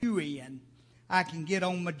I can get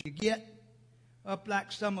on my get up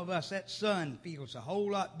like some of us. That sun feels a whole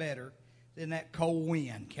lot better than that cold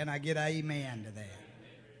wind. Can I get amen to that?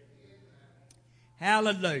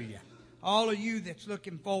 Hallelujah. All of you that's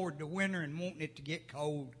looking forward to winter and wanting it to get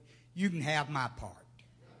cold, you can have my part.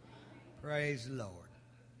 Praise the Lord.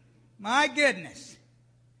 My goodness.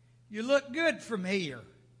 You look good from here.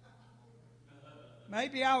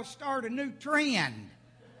 Maybe I'll start a new trend.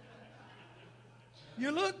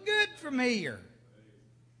 You look good from here.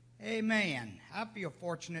 Amen. I feel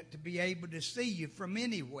fortunate to be able to see you from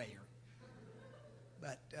anywhere.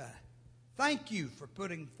 But thank you for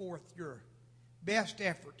putting forth your best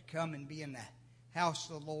effort to come and be in the house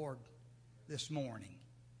of the Lord this morning.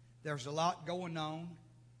 There's a lot going on.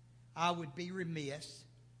 I would be remiss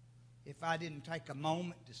if I didn't take a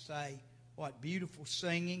moment to say what beautiful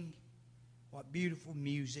singing, what beautiful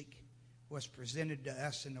music was presented to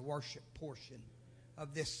us in the worship portion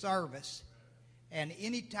of this service. And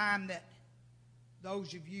any time that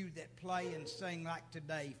those of you that play and sing like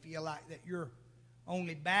today feel like that you're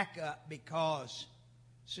only back up because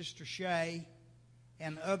Sister Shay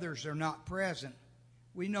and others are not present,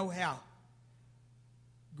 we know how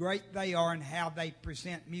great they are and how they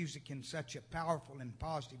present music in such a powerful and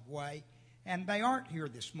positive way. And they aren't here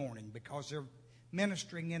this morning because they're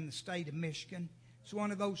ministering in the state of Michigan. It's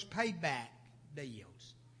one of those payback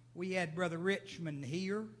deals. We had Brother Richmond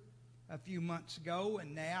here a few months ago,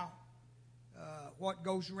 and now what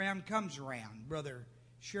goes around comes around. Brother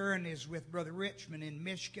Sharon is with Brother Richmond in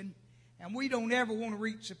Michigan, and we don't ever want to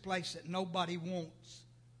reach a place that nobody wants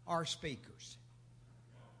our speakers.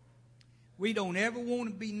 We don't ever want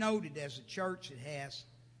to be noted as a church that has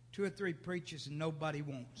 2 or 3 preachers and nobody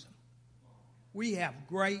wants them. We have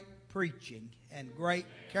great preaching and great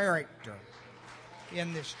character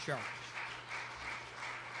in this church.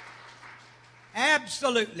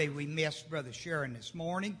 Absolutely, we missed Brother Sharon this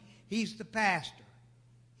morning. He's the pastor.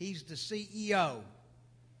 He's the CEO.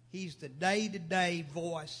 He's the day-to-day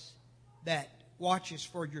voice that watches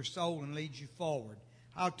for your soul and leads you forward.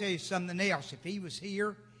 I'll tell you something else. If he was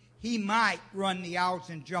here, he might run the aisles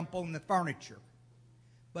and jump on the furniture.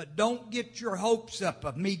 But don't get your hopes up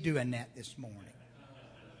of me doing that this morning.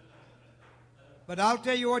 But I'll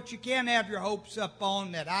tell you what you can have your hopes up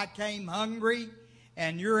on, that I came hungry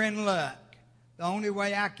and you're in luck. The only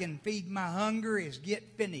way I can feed my hunger is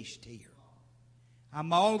get finished here.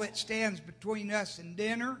 I'm all that stands between us and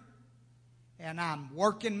dinner, and I'm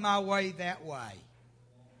working my way that way.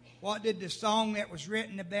 What did the song that was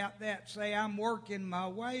written about that say? I'm working my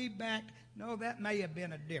way back. No, that may have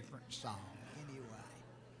been a different song.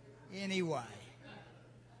 Anyway.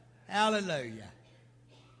 Hallelujah.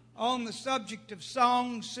 On the subject of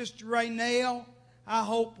songs, Sister Raynell, I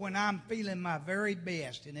hope when I'm feeling my very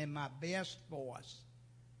best and in my best voice,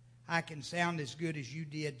 I can sound as good as you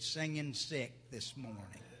did singing sick this morning.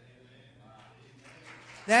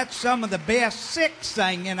 That's some of the best sick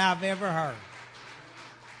singing I've ever heard.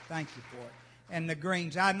 Thank you for it. And the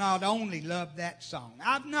Greens, I not only love that song.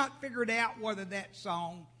 I've not figured out whether that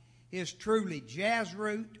song is truly jazz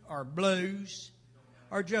root or blues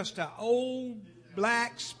or just an old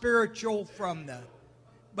black spiritual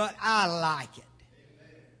but I like it.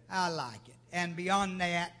 I like it. And beyond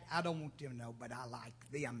that, I don't want them to know, but I like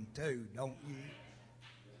them too, don't you?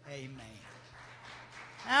 Amen.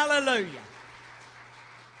 Hallelujah.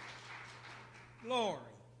 Glory.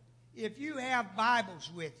 If you have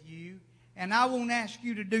Bibles with you, and I won't ask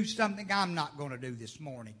you to do something I'm not going to do this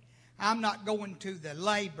morning. I'm not going to the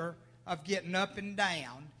labor of getting up and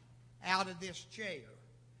down out of this chair.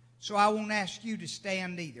 So I won't ask you to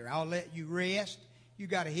stand either. I'll let you rest. You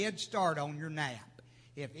got a head start on your nap.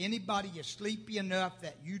 If anybody is sleepy enough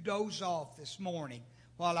that you doze off this morning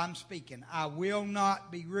while I'm speaking, I will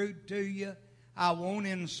not be rude to you. I won't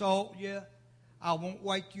insult you. I won't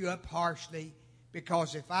wake you up harshly,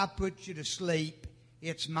 because if I put you to sleep,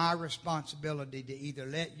 it's my responsibility to either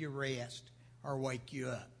let you rest or wake you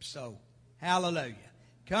up. So, hallelujah.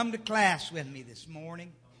 Come to class with me this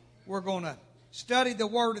morning. We're going to study the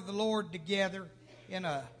Word of the Lord together in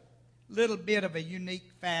a little bit of a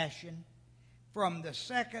unique fashion from the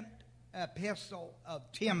second epistle of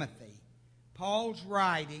Timothy, Paul's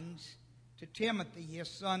writings to Timothy, his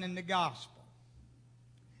son in the gospel.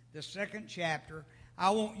 The second chapter.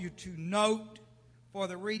 I want you to note for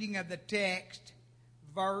the reading of the text,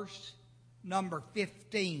 verse number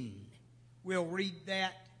 15. We'll read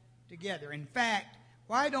that together. In fact,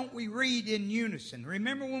 why don't we read in unison?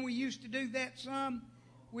 Remember when we used to do that some?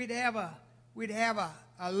 We'd have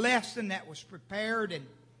a lesson that was prepared and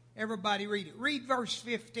everybody read it. Read verse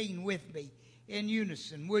 15 with me in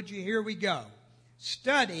unison, would you? Here we go.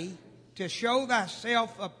 Study to show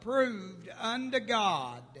thyself approved unto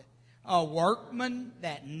God, a workman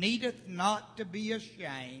that needeth not to be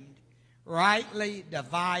ashamed, rightly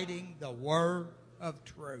dividing the word of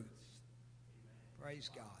truth. Praise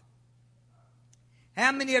God.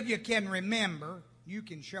 How many of you can remember, you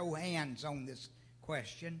can show hands on this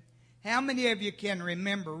question, how many of you can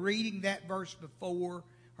remember reading that verse before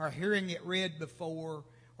or hearing it read before,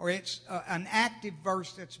 or it's an active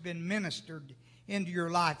verse that's been ministered into your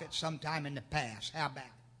life at some time in the past? How about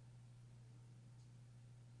it?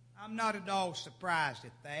 I'm not at all surprised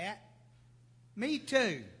at that. Me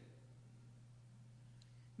too.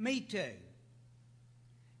 Me too.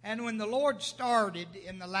 And when the Lord started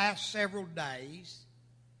in the last several days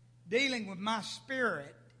dealing with my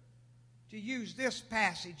spirit to use this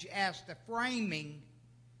passage as the framing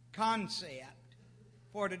concept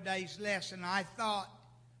for today's lesson, I thought,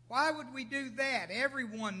 why would we do that?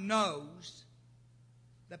 Everyone knows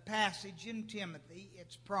the passage in Timothy.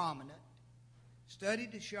 It's prominent. Study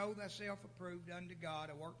to show thyself approved unto God,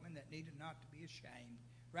 a workman that needeth not to be ashamed,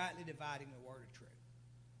 rightly dividing the word of truth.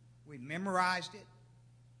 We've memorized it.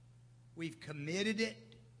 We've committed it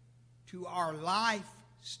to our life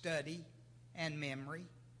study and memory.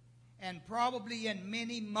 And probably in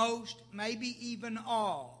many, most, maybe even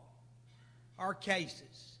all our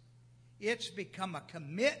cases, it's become a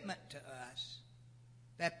commitment to us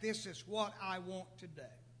that this is what I want to do.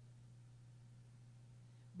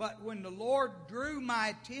 But when the Lord drew my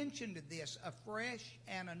attention to this afresh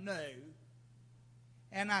and anew,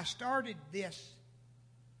 and I started this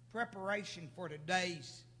preparation for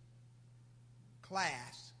today's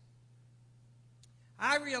class,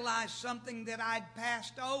 I realized something that I'd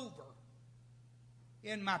passed over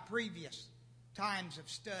in my previous times of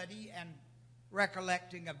study and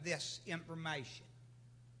recollecting of this information.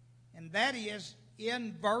 And that is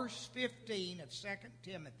in verse 15 of 2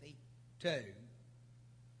 Timothy 2.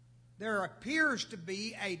 There appears to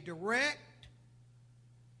be a direct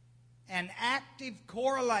and active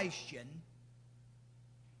correlation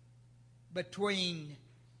between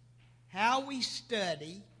how we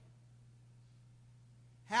study,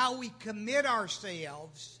 how we commit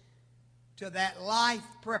ourselves to that life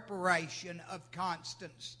preparation of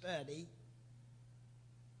constant study,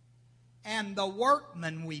 and the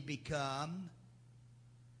workman we become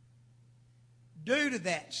due to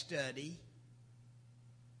that study,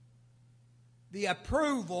 the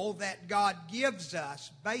approval that God gives us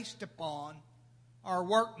based upon our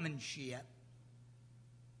workmanship.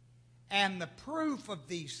 And the proof of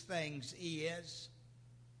these things is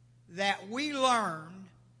that we learn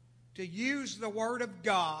to use the Word of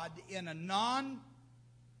God in a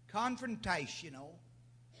non-confrontational,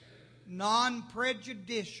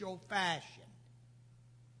 non-prejudicial fashion.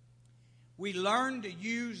 We learn to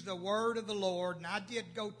use the Word of the Lord, and I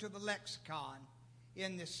did go to the lexicon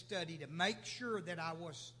in this study to make sure that I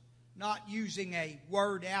was not using a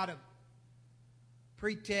word out of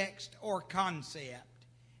pretext or concept.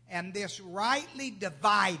 And this rightly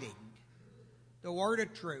dividing the word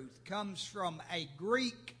of truth comes from a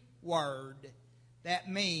Greek word that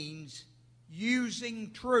means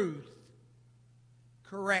using truth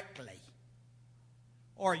correctly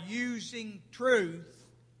or using truth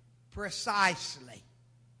precisely.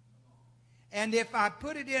 And if I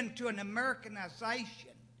put it into an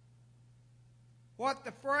Americanization, what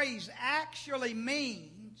the phrase actually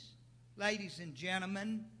means, ladies and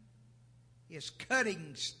gentlemen, is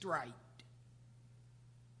cutting straight.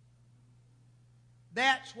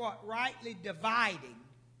 That's what rightly dividing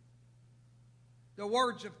the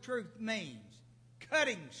words of truth means.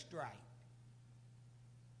 Cutting straight.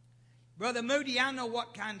 Brother Moody, I know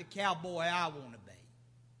what kind of cowboy I want to be.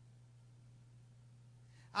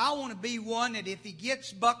 I want to be one that if he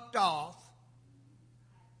gets bucked off,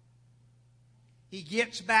 he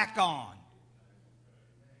gets back on.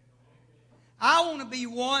 I want to be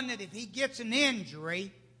one that if he gets an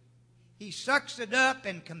injury, he sucks it up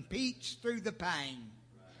and competes through the pain.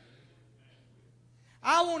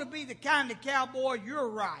 I want to be the kind of cowboy, you're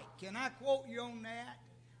right, can I quote you on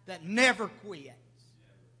that never quits.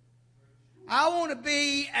 I want to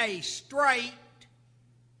be a straight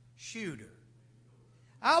shooter.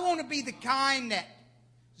 I want to be the kind that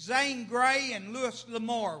Zane Grey and Louis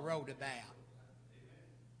L'Amour wrote about.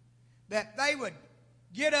 That they would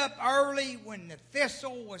get up early when the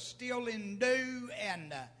thistle was still in dew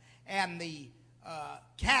and the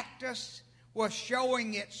cactus was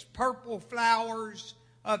showing its purple flowers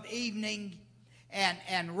of evening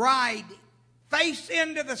and ride face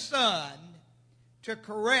into the sun to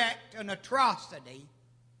correct an atrocity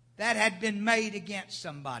that had been made against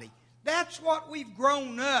somebody. That's what we've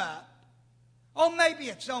grown up Oh, maybe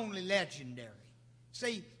it's only legendary.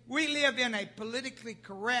 See, we live in a politically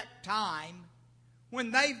correct time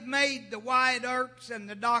when they've made the Wyatt Earps and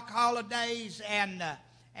the Doc Hollidays and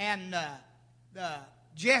the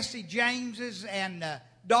Jesse Jameses and the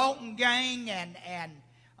Dalton Gang and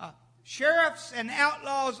sheriffs and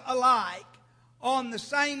outlaws alike on the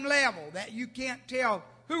same level that you can't tell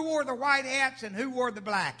who wore the white hats and who wore the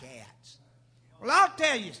black hats. Well, I'll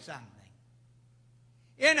tell you something.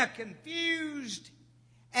 In a confused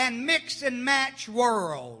and mix and match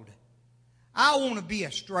world, I want to be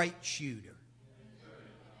a straight shooter.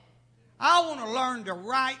 I want to learn to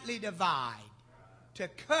rightly divide, to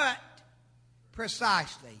cut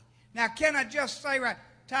precisely. Now, can I just say right,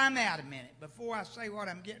 time out a minute before I say what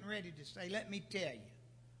I'm getting ready to say. Let me tell you,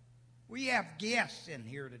 we have guests in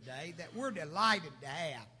here today that we're delighted to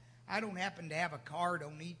have. I don't happen to have a card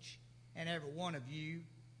on each and every one of you,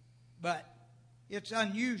 but it's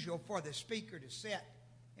unusual for the speaker to sit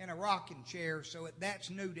in a rocking chair, so that's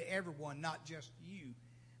new to everyone, not just you.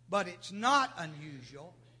 But it's not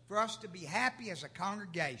unusual for us to be happy as a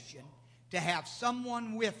congregation to have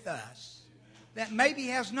someone with us that maybe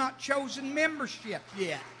has not chosen membership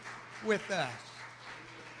yet with us.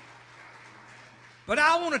 But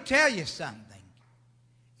I want to tell you something.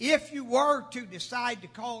 If you were to decide to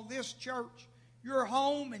call this church your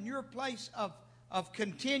home and your place of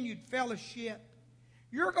continued fellowship,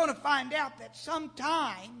 you're going to find out that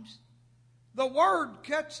sometimes the Word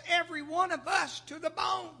cuts every one of us to the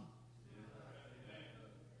bone.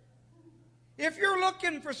 If you're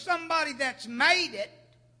looking for somebody that's made it,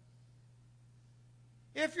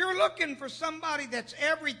 if you're looking for somebody that's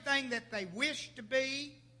everything that they wish to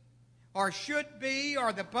be, or should be,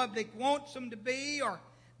 or the public wants them to be, or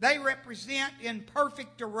they represent in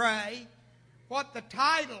perfect array what the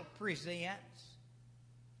title presents,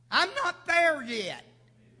 I'm not there yet.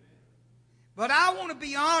 But I want to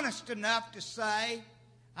be honest enough to say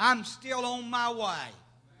I'm still on my way.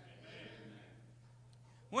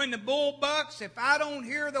 When the bull bucks, if I don't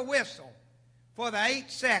hear the whistle for the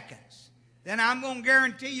 8 seconds, then I'm going to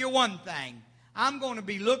guarantee you one thing. I'm going to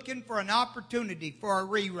be looking for an opportunity for a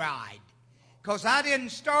re-ride. Because I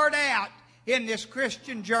didn't start out in this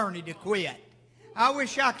Christian journey to quit. I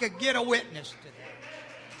wish I could get a witness to that.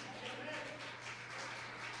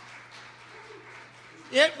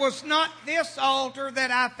 It was not this altar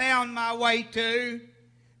that I found my way to,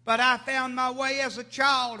 but I found my way as a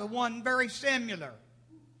child to one very similar.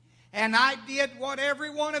 And I did what every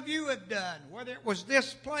one of you have done, whether it was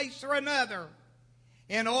this place or another,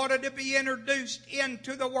 in order to be introduced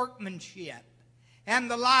into the workmanship and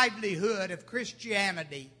the livelihood of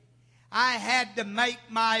Christianity. I had to make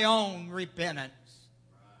my own repentance.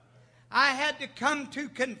 I had to come to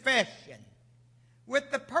confession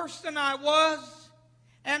with the person I was.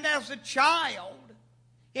 And as a child,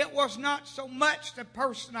 it was not so much the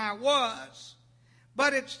person I was,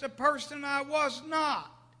 but it's the person I was not.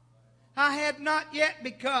 I had not yet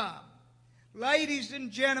become. Ladies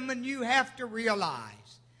and gentlemen, you have to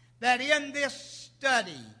realize that in this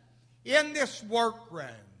study, in this workroom,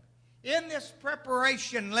 in this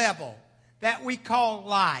preparation level that we call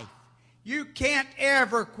life, you can't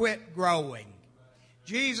ever quit growing.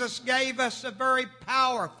 Jesus gave us a very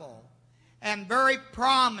powerful and very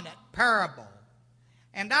prominent parable.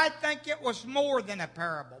 And I think it was more than a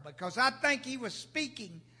parable, because I think he was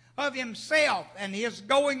speaking of himself and his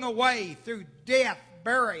going away through death,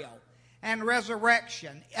 burial, and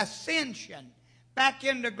resurrection, ascension back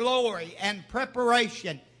into glory, and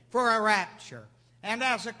preparation for a rapture. And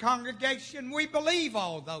as a congregation, we believe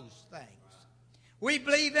all those things. We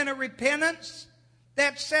believe in a repentance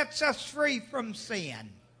that sets us free from sin.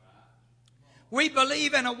 We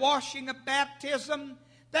believe in a washing of baptism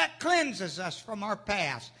that cleanses us from our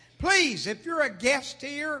past. Please, if you're a guest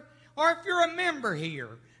here or if you're a member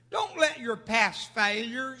here, don't let your past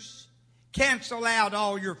failures cancel out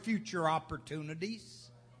all your future opportunities.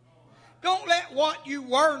 Don't let what you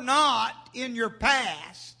were not in your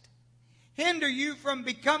past hinder you from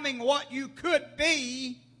becoming what you could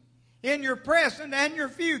be in your present and your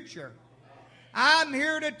future. I'm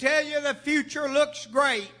here to tell you the future looks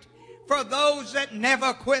great for those that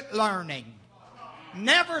never quit learning,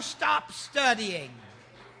 never stop studying,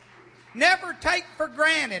 never take for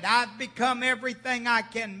granted I've become everything I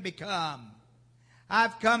can become.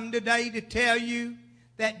 I've come today to tell you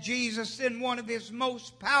that Jesus, in one of his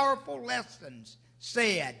most powerful lessons,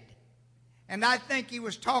 said, and I think he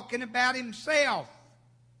was talking about himself,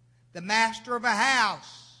 the master of a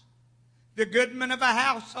house, the goodman of a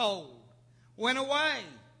household, went away.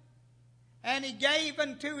 And he gave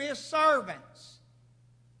unto his servants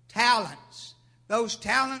talents. Those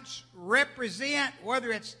talents represent,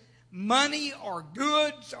 whether it's money or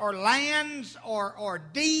goods or lands or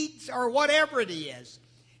deeds or whatever it is,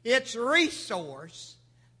 it's a resource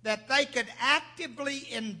that they could actively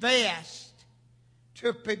invest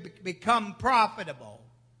to become profitable,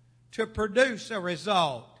 to produce a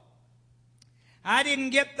result. I didn't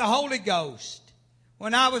get the Holy Ghost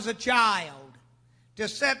when I was a child to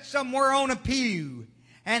sit somewhere on a pew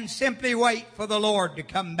and simply wait for the Lord to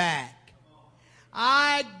come back.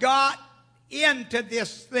 I got into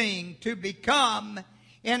this thing to become,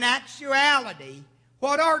 in actuality,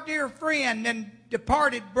 what our dear friend and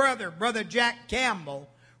departed brother, Brother Jack Campbell,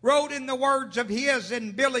 wrote in the words of his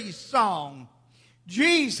and Billy's song,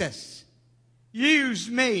 Jesus, use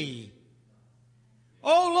me.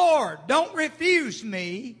 Oh Lord, don't refuse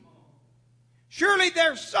me. Surely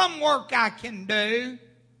there's some work I can do.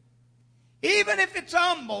 Even if it's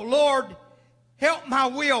humble, Lord, help my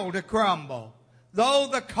will to crumble. Though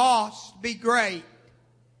the cost be great,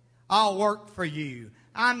 I'll work for you.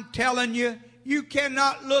 I'm telling you, you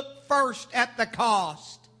cannot look first at the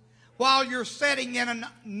cost while you're sitting in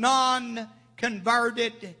a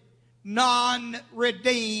non-converted,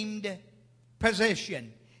 non-redeemed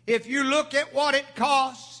position. If you look at what it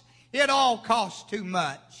costs, it all costs too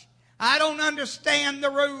much. I don't understand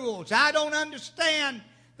the rules. I don't understand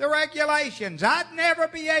the regulations. I'd never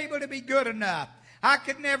be able to be good enough. I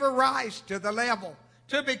could never rise to the level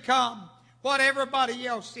to become what everybody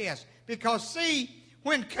else is. Because see,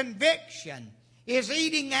 when conviction is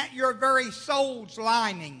eating at your very soul's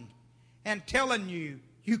lining and telling you,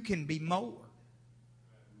 you can be more.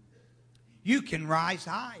 You can rise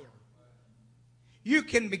higher. You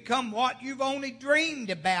can become what you've only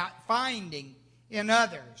dreamed about finding in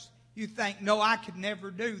others. You think, no, I could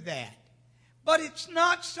never do that. But it's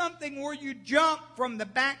not something where you jump from the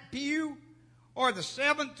back pew or the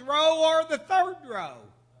 7th row or the 3rd row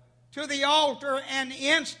to the altar and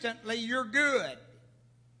instantly you're good.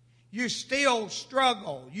 You still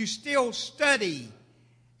struggle. You still study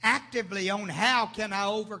actively on how can I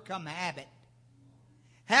overcome habit.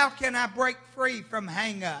 How can I break free from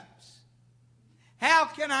hang-ups? How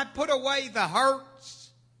can I put away the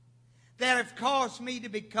hurts that have caused me to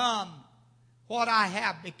become what I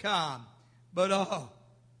have become? But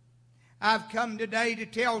I've come today to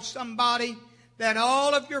tell somebody that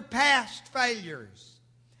all of your past failures,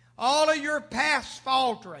 all of your past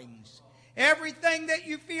falterings, everything that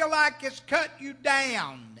you feel like has cut you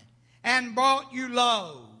down and brought you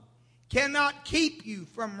low, cannot keep you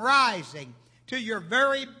from rising to your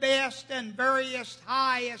very best and veriest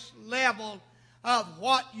highest level of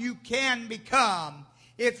what you can become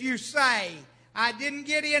if you say, I didn't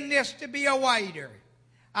get in this to be a waiter.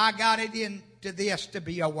 I got it into this to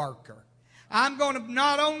be a worker. I'm going to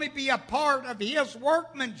not only be a part of His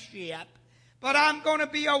workmanship, but I'm going to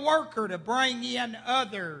be a worker to bring in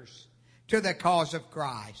others to the cause of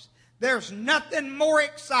Christ. There's nothing more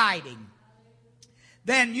exciting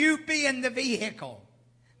than you being the vehicle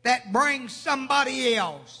that brings somebody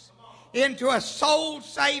else into a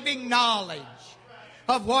soul-saving knowledge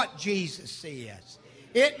of what Jesus is.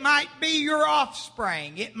 It might be your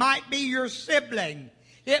offspring. It might be your sibling.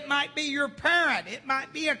 It might be your parent. It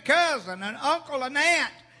might be a cousin, an uncle, an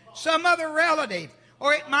aunt, some other relative.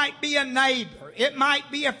 Or it might be a neighbor. It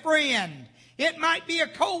might be a friend. It might be a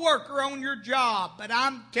co-worker on your job. But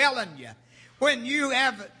I'm telling you, when you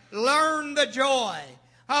have learned the joy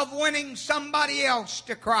of winning somebody else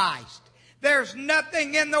to Christ, there's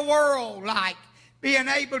nothing in the world like being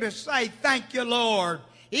able to say, thank you, Lord.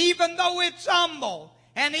 Even though it's humble,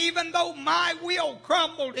 and even though my will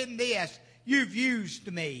crumbled in this, you've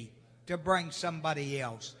used me to bring somebody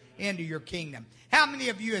else into your kingdom. How many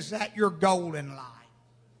of you is that your goal in life?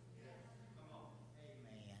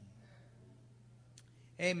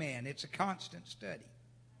 Amen. Amen. It's a constant study.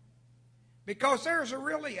 Because there's a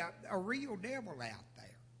real devil out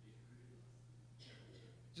there.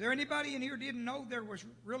 Is there anybody in here who didn't know there was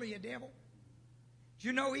really a devil? Did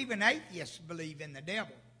you know even atheists believe in the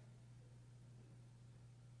devil?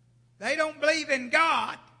 They don't believe in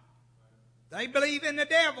God. They believe in the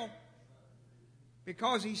devil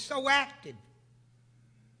because he's so active.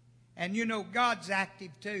 And you know God's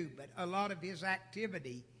active too, but a lot of His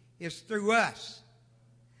activity is through us.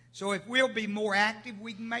 So if we'll be more active,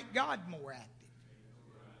 we can make God more active.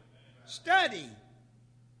 Study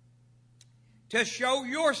to show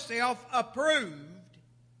yourself approved.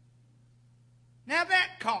 Now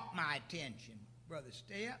that caught my attention, Brother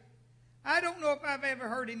Step. I don't know if I've ever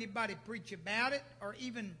heard anybody preach about it or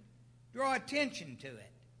even draw attention to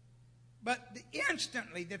it. But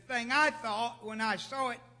instantly the thing I thought when I saw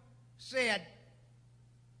it said,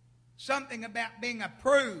 something about being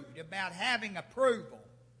approved, about having approval.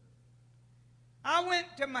 I went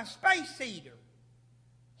to my space heater.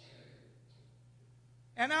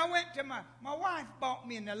 And I went to my wife bought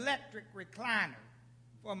me an electric recliner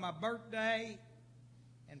for my birthday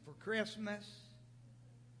and for Christmas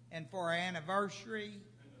and for our anniversary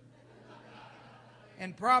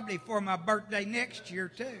and probably for my birthday next year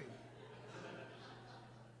too.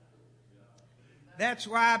 That's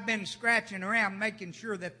why I've been scratching around making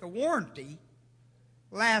sure that the warranty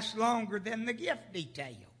lasts longer than the gift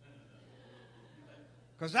detail.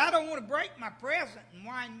 Because I don't want to break my present and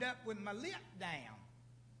wind up with my lip down.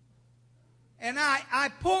 And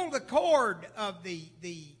I pulled the cord of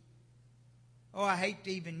I hate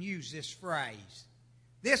to even use this phrase.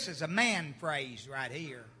 This is a man phrase right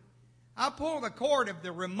here. I pulled the cord of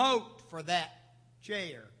the remote for that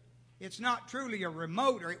chair. It's not truly a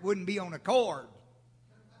remote or it wouldn't be on a cord.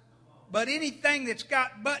 But anything that's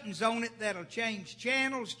got buttons on it that'll change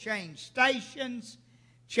channels, change stations,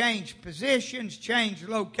 change positions, change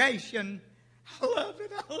location. I love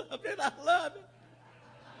it, I love it, I love it.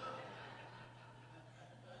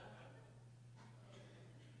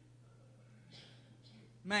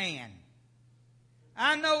 Man,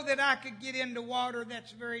 I know that I could get into water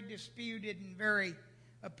that's very disputed and very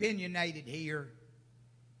opinionated here,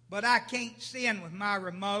 but I can't sin with my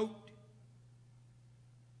remote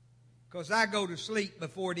because I go to sleep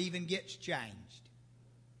before it even gets changed.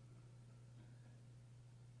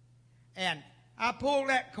 And I pull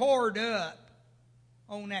that cord up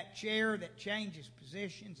on that chair that changes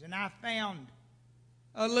positions, and I found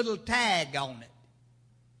a little tag on it.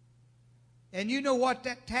 And you know what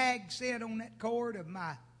that tag said on that cord of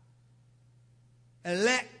my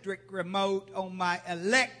electric remote on my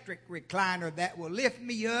electric recliner that will lift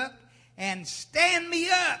me up and stand me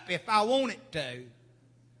up if I want it to?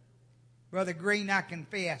 Brother Green, I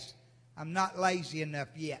confess, I'm not lazy enough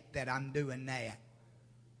yet that I'm doing that.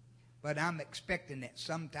 But I'm expecting that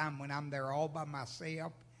sometime when I'm there all by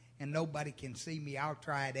myself and nobody can see me, I'll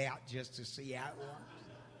try it out just to see how it works.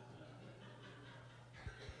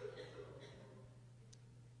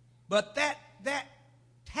 But that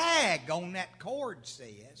tag on that cord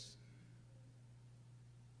says,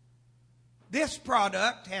 this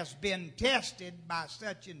product has been tested by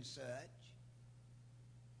such and such.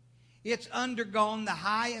 It's undergone the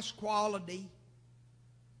highest quality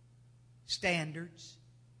standards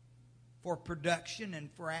for production and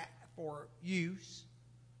for use,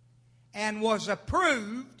 and was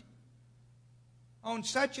approved on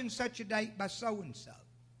such and such a date by so and so.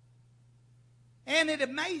 And it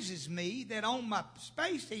amazes me that on my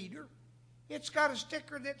space heater, it's got a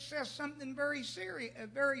sticker that says something very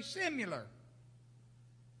similar.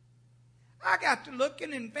 I got to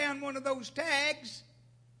looking and found one of those tags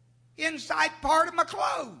inside part of my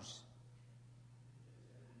clothes.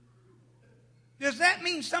 Does that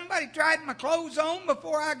mean somebody tried my clothes on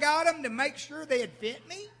before I got them to make sure they'd fit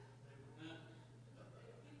me?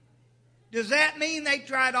 Does that mean they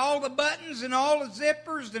tried all the buttons and all the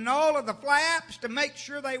zippers and all of the flaps to make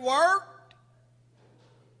sure they worked?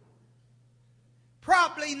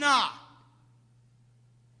 Probably not.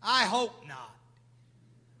 I hope not.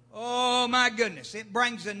 Oh my goodness, it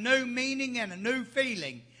brings a new meaning and a new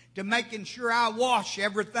feeling to making sure I wash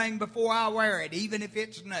everything before I wear it, even if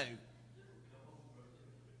it's new.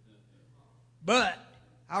 But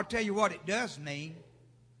I'll tell you what it does mean.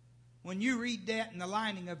 When you read that in the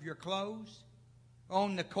lining of your clothes,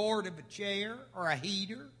 on the cord of a chair or a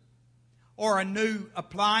heater, or a new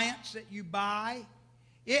appliance that you buy,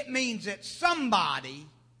 it means that somebody,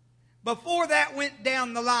 before that went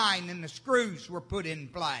down the line and the screws were put in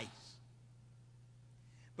place,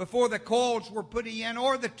 before the coils were put in,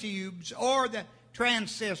 or the tubes, or the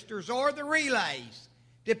transistors, or the relays,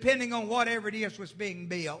 depending on whatever it is was being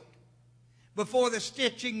built, before the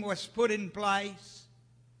stitching was put in place,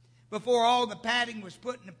 before all the padding was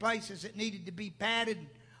put in the places it needed to be padded, and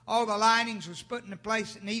all the linings was put in the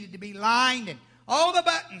place that needed to be lined, and all the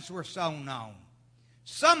buttons were sewn on.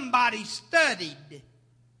 Somebody studied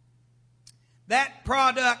that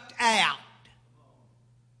product out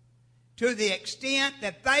to the extent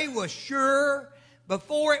that they were sure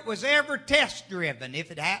before it was ever test driven,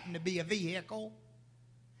 if it happened to be a vehicle,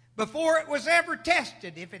 before it was ever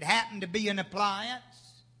tested, if it happened to be an appliance,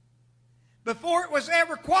 before it was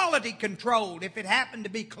ever quality controlled, if it happened to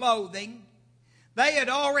be clothing, they had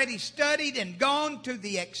already studied and gone to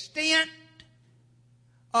the extent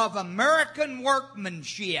of American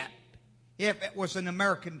workmanship, if it was an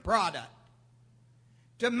American product,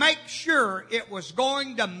 to make sure it was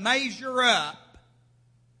going to measure up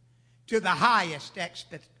to the highest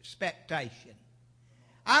expectation.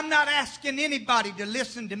 I'm not asking anybody to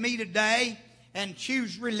listen to me today and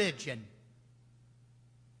choose religion.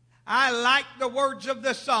 I like the words of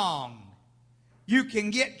the song. You can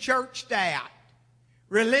get churched out.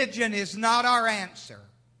 Religion is not our answer.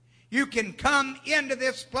 You can come into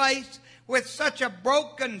this place with such a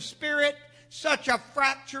broken spirit, such a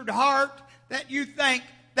fractured heart, that you think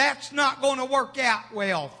that's not going to work out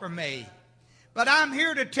well for me. But I'm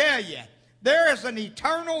here to tell you, there is an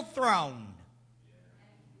eternal throne.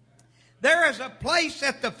 There is a place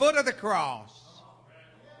at the foot of the cross.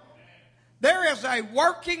 There is a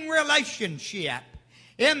working relationship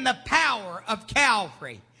in the power of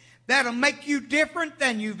Calvary that'll make you different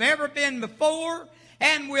than you've ever been before,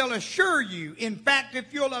 and will assure you, in fact,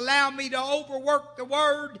 if you'll allow me to overwork the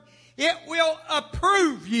word, it will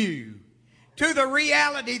approve you to the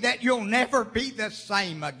reality that you'll never be the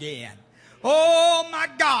same again. Oh my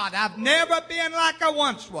God, I've never been like I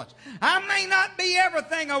once was. I may not be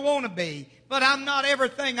everything I want to be, but I'm not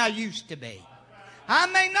everything I used to be. I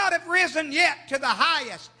may not have risen yet to the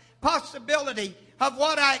highest possibility of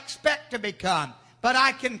what I expect to become, but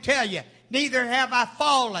I can tell you, neither have I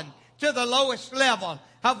fallen to the lowest level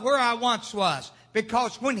of where I once was.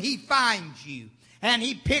 Because when He finds you and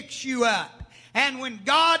He picks you up, and when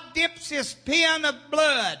God dips His pen of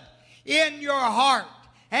blood in your heart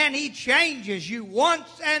and He changes you once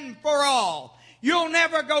and for all, you'll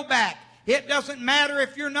never go back. It doesn't matter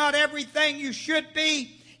if you're not everything you should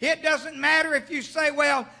be. It doesn't matter if you say,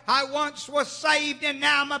 well, I once was saved and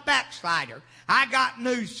now I'm a backslider. I got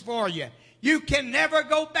news for you. You can never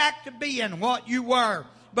go back to being what you were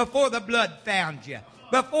before the blood found you,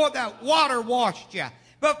 before the water washed you,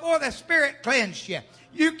 before the Spirit cleansed you.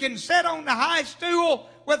 You can sit on the high stool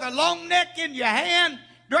with a long neck in your hand,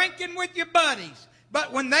 drinking with your buddies.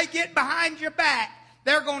 But when they get behind your back,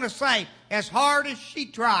 they're going to say, as hard as she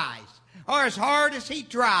tries, or as hard as he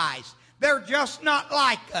tries, they're just not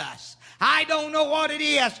like us. I don't know what it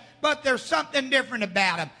is, but there's something different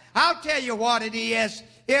about them. I'll tell you what it is.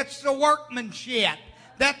 It's the workmanship,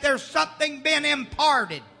 that there's something been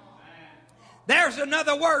imparted. There's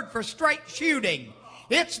another word for straight shooting.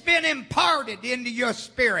 It's been imparted into your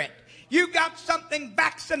spirit. You got something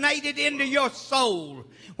vaccinated into your soul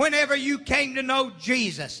whenever you came to know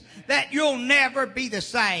Jesus, that you'll never be the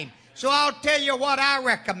same. So I'll tell you what I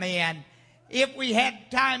recommend. If we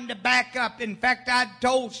had time to back up, in fact, I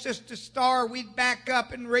told Sister Starr we'd back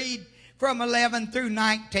up and read from 11 through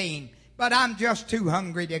 19. But I'm just too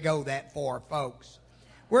hungry to go that far, folks.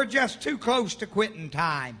 We're just too close to quitting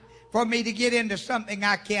time for me to get into something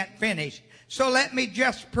I can't finish. So let me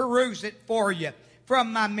just peruse it for you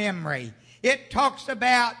from my memory. It talks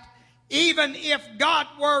about even if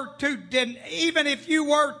you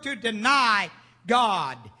were to deny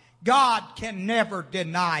God, God can never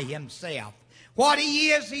deny Himself. What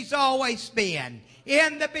He is, He's always been.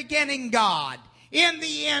 In the beginning, God. In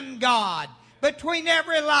the end, God. Between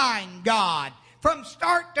every line, God. From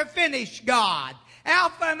start to finish, God.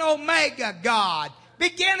 Alpha and Omega, God.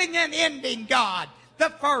 Beginning and ending, God. The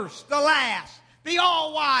first, the last, the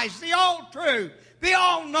all-wise, the all-true, the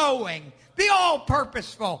all-knowing, the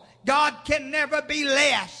all-purposeful. God can never be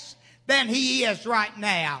less than He is right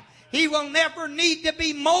now. He will never need to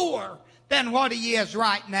be more than what He is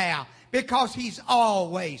right now, because He's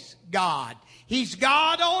always God. He's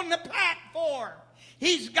God on the platform.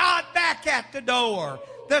 He's God back at the door.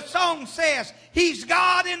 The song says He's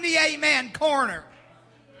God in the amen corner.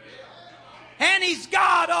 And He's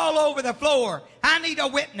God all over the floor. I need a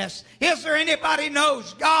witness. Is there anybody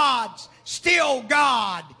knows God's still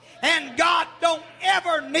God? And God don't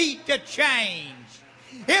ever need to change.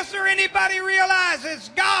 Is there anybody realizes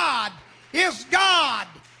God is God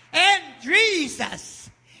and Jesus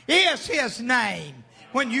is His name?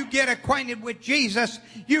 When you get acquainted with Jesus,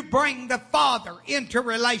 you bring the Father into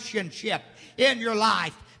relationship in your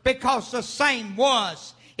life, because the same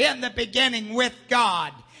was in the beginning with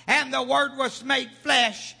God. And the Word was made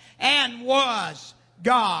flesh and was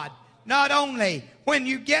God. Not only when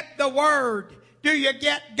you get the Word do you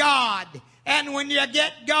get God, and when you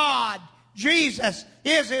get God, Jesus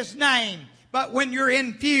is His name. But when you're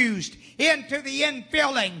infused into the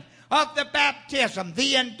infilling of the baptism,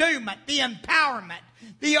 the endowment, the empowerment,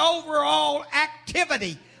 the overall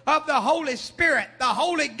activity of the Holy Spirit, the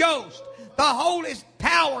Holy Ghost, the Holy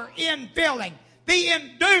power infilling, the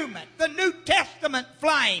endowment, the New Testament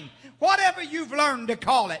flame, whatever you've learned to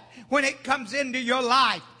call it, when it comes into your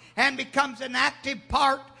life and becomes an active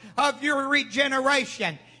part of your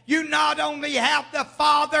regeneration, you not only have the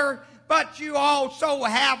Father, but you also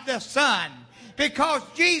have the Son. Because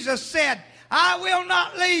Jesus said, I will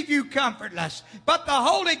not leave you comfortless, but the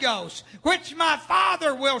Holy Ghost, which my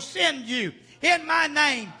Father will send you in my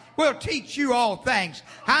name, will teach you all things.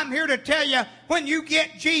 I'm here to tell you, when you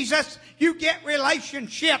get Jesus, you get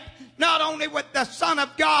relationship not only with the Son of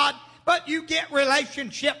God, but you get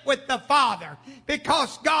relationship with the Father,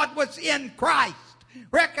 because God was in Christ,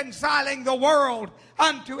 reconciling the world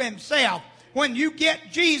unto himself. When you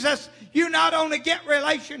get Jesus, you not only get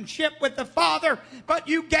relationship with the Father, but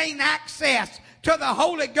you gain access to the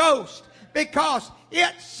Holy Ghost, because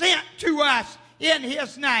it's sent to us in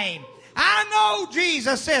his name. I know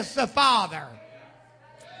Jesus is the Father.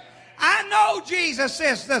 I know Jesus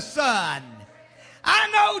is the Son. I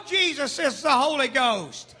know Jesus is the Holy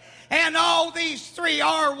Ghost. And all these three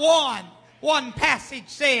are one. One passage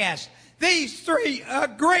says. These three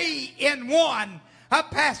agree in one. A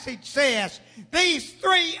passage says. These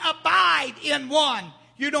three abide in one.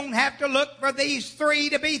 You don't have to look for these three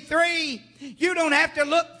to be three. You don't have to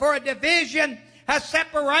look for a division, a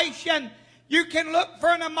separation. You can look for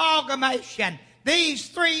an amalgamation. These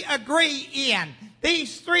three agree in.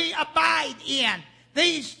 These three abide in.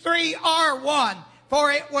 These three are one.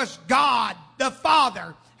 For it was God, the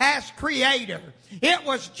Father, as Creator. It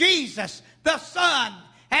was Jesus, the Son,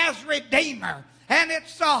 as Redeemer. And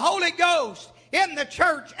it's the Holy Ghost in the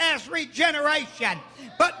church as regeneration.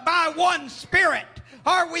 But by one Spirit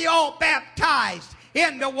are we all baptized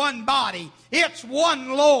into one body. It's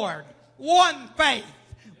one Lord, one faith,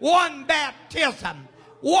 one baptism,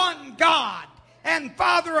 one God and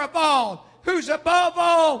Father of all, who's above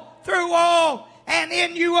all, through all, and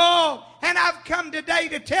in you all. And I've come today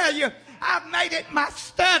to tell you, I've made it my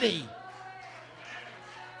study.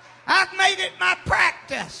 I've made it my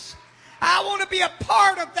practice. I want to be a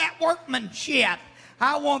part of that workmanship.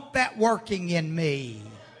 I want that working in me.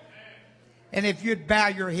 And if you'd bow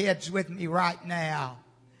your heads with me right now,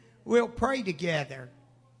 we'll pray together.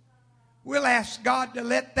 We'll ask God to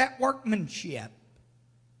let that workmanship,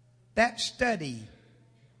 that study,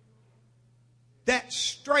 that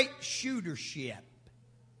straight shootership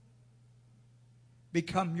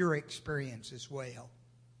become your experience as well.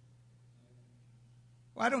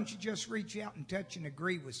 Why don't you just reach out and touch and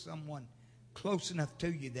agree with someone close enough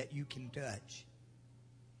to you that you can touch?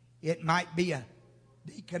 It might be a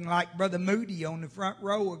deacon like Brother Moody on the front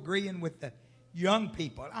row agreeing with the young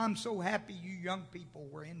people. I'm so happy you young people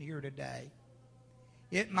were in here today.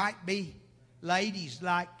 It might be ladies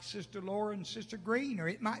like Sister Laura and Sister Green, or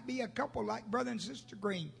it might be a couple like Brother and Sister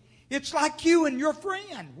Green. It's like you and your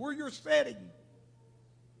friend where you're sitting.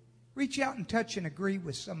 Reach out and touch and agree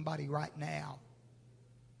with somebody right now.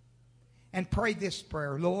 And pray this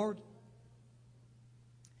prayer. Lord,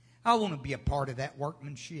 I want to be a part of that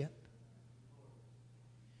workmanship.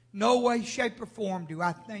 No way, shape, or form do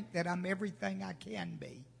I think that I'm everything I can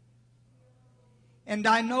be. And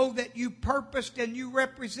I know that you purposed and you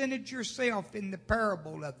represented yourself in the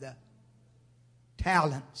parable of the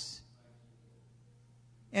talents.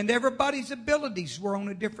 And everybody's abilities were on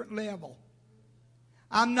a different level.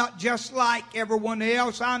 I'm not just like everyone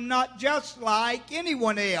else. I'm not just like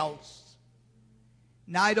anyone else.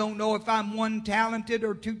 And I don't know if I'm one talented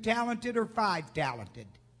or two talented or five talented.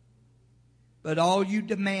 But all you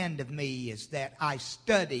demand of me is that I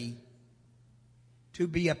study to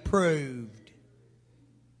be approved.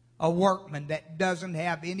 A workman that doesn't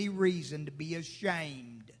have any reason to be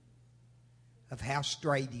ashamed of how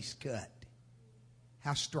straight he's cut,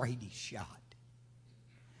 how straight he's shot.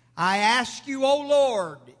 I ask you, O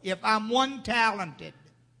Lord, if I'm one talented,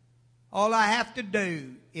 all I have to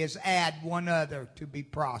do is add one other to be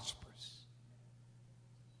prosperous,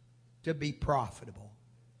 to be profitable.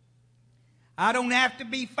 I don't have to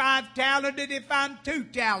be five talented if I'm two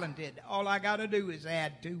talented. All I got to do is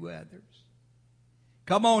add two others.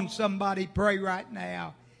 Come on, somebody, pray right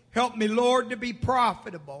now. Help me, Lord, to be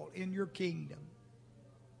profitable in your kingdom.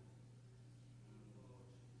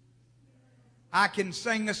 I can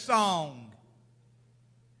sing a song.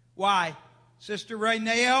 Why, Sister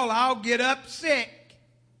Raynell, I'll get up sick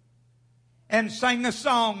and sing a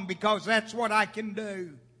song because that's what I can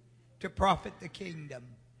do to profit the kingdom.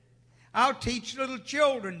 I'll teach little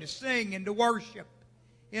children to sing and to worship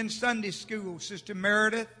in Sunday school, Sister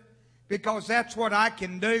Meredith, because that's what I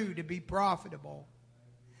can do to be profitable.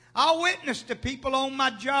 I'll witness to people on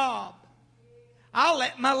my job. I'll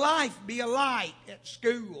let my life be a light at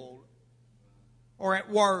school or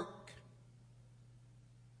at work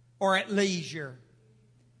or at leisure,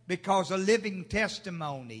 because a living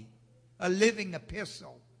testimony, a living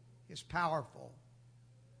epistle is powerful.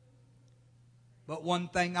 But one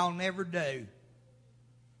thing I'll never do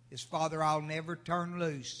is, Father, I'll never turn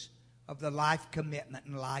loose of the life commitment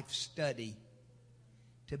and life study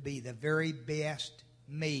to be the very best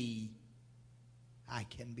me I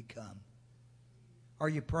can become. Are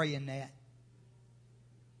you praying that?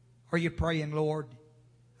 Are you praying, Lord,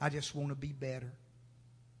 I just want to be better.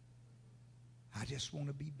 I just want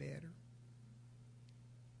to be better.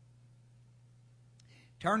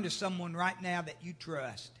 Turn to someone right now that you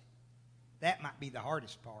trust. That might be the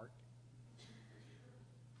hardest part.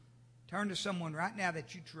 Turn to someone right now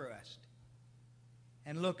that you trust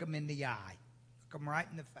and look them in the eye. Look them right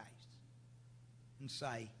in the face and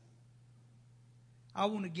say, I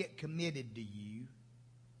want to get committed to you.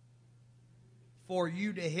 For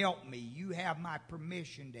you to help me, you have my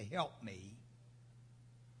permission to help me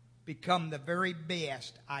become the very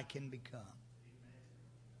best I can become.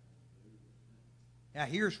 Now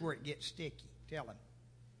here's where it gets sticky. Tell him,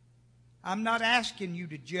 I'm not asking you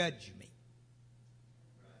to judge me.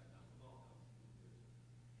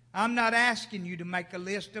 I'm not asking you to make a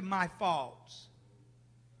list of my faults,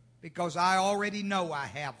 because I already know I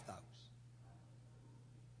have those.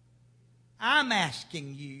 I'm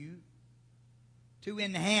asking you to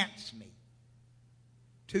enhance me,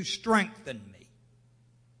 to strengthen me,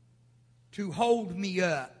 to hold me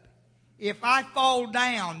up. If I fall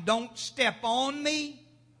down, don't step on me,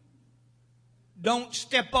 don't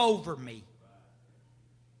step over me,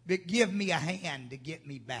 but give me a hand to get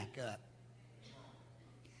me back up.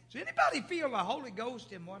 Does anybody feel the Holy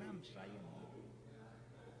Ghost in what I'm saying?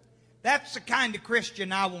 That's the kind of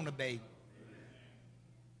Christian I want to be.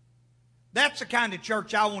 That's the kind of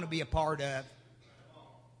church I want to be a part of.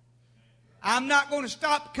 I'm not going to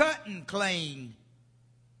stop cutting clean.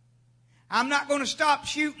 I'm not going to stop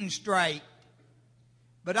shooting straight.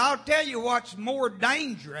 But I'll tell you what's more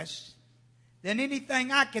dangerous than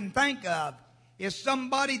anything I can think of is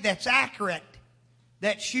somebody that's accurate,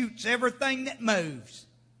 that shoots everything that moves.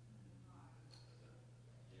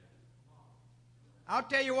 I'll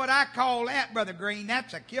tell you what I call that, Brother Green.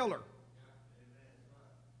 That's a killer.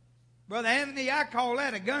 Brother Anthony, I call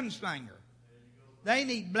that a gunslinger. They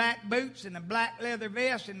need black boots and a black leather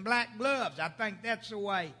vest and black gloves. I think that's the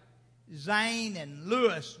way Zane and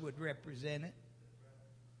Lewis would represent it.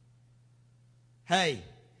 Hey,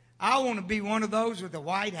 I want to be one of those with a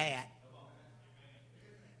white hat.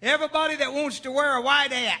 Everybody that wants to wear a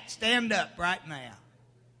white hat, stand up right now.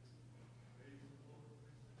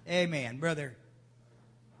 Amen, Brother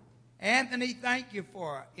Anthony, thank you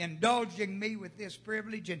for indulging me with this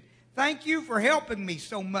privilege, and thank you for helping me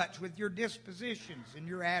so much with your dispositions and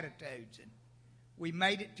your attitudes. And we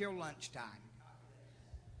made it till lunchtime.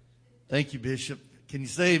 Thank you, Bishop. Can you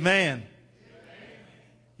say amen? Amen.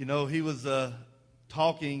 You know, he was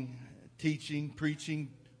talking, teaching,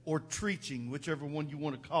 preaching, or treaching, whichever one you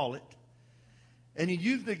want to call it. And he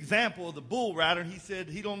used the example of the bull rider. He said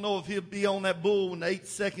he don't know if he'll be on that bull when the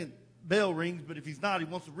 8-second bell rings, but if he's not, he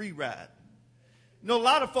wants to re-ride. You know, a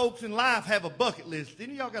lot of folks in life have a bucket list.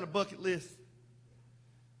 Any of y'all got a bucket list?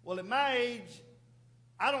 Well, at my age,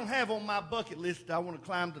 I don't have on my bucket list that I want to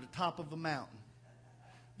climb to the top of a mountain.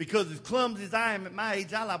 Because as clumsy as I am at my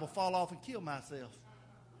age, I'll liable to fall off and kill myself.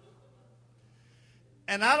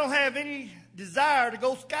 And I don't have any desire to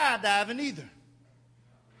go skydiving either.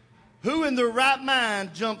 Who in their right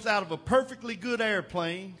mind jumps out of a perfectly good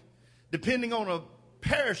airplane, depending on a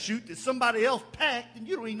parachute that somebody else packed, and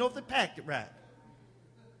you don't even know if they packed it right?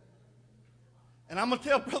 And I'm going to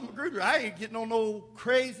tell Brother Magruder, I ain't getting on no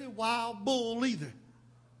crazy wild bull either.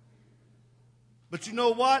 But you know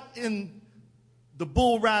what? In the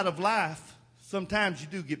bull ride of life, sometimes you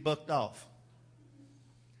do get bucked off.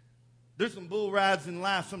 There's some bull rides in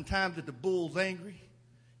life sometimes that the bull's angry,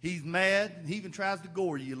 he's mad, and he even tries to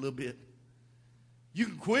gore you a little bit. You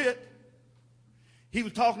can quit. He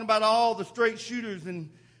was talking about all the straight shooters,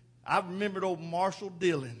 and I remembered old Marshall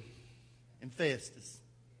Dillon and Festus.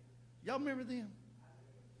 Y'all remember them?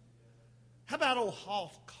 How about old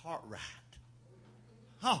Hoss Cartwright?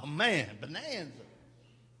 Oh, man, Bonanza.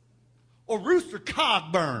 Or Rooster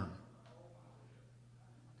Cogburn.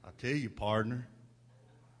 I tell you, partner.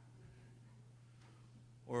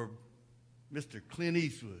 Or Mr. Clint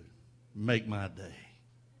Eastwood, make my day.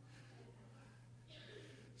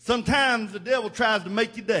 Sometimes the devil tries to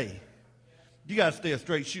make your day. You got to stay a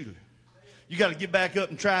straight shooter. You got to get back up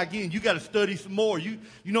and try again. You got to study some more. You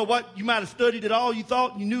know what? You might have studied it all. You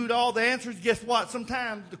thought you knew all the answers. Guess what?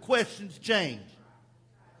 Sometimes the questions change.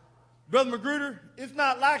 Brother Magruder, it's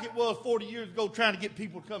not like it was 40 years ago trying to get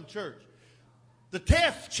people to come to church. The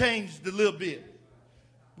tests changed a little bit.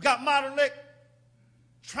 We got modern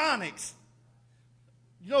electronics.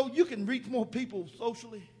 You know, you can reach more people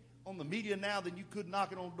socially on the media now than you could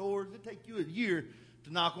knocking on doors. It'd take you a year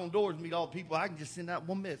to knock on doors and meet all the people. I can just send out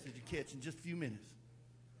one message you catch in just a few minutes.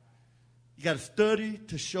 You got to study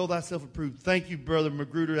to show thyself approved. Thank you, Brother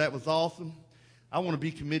Magruder. That was awesome. I want to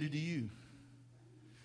be committed to you.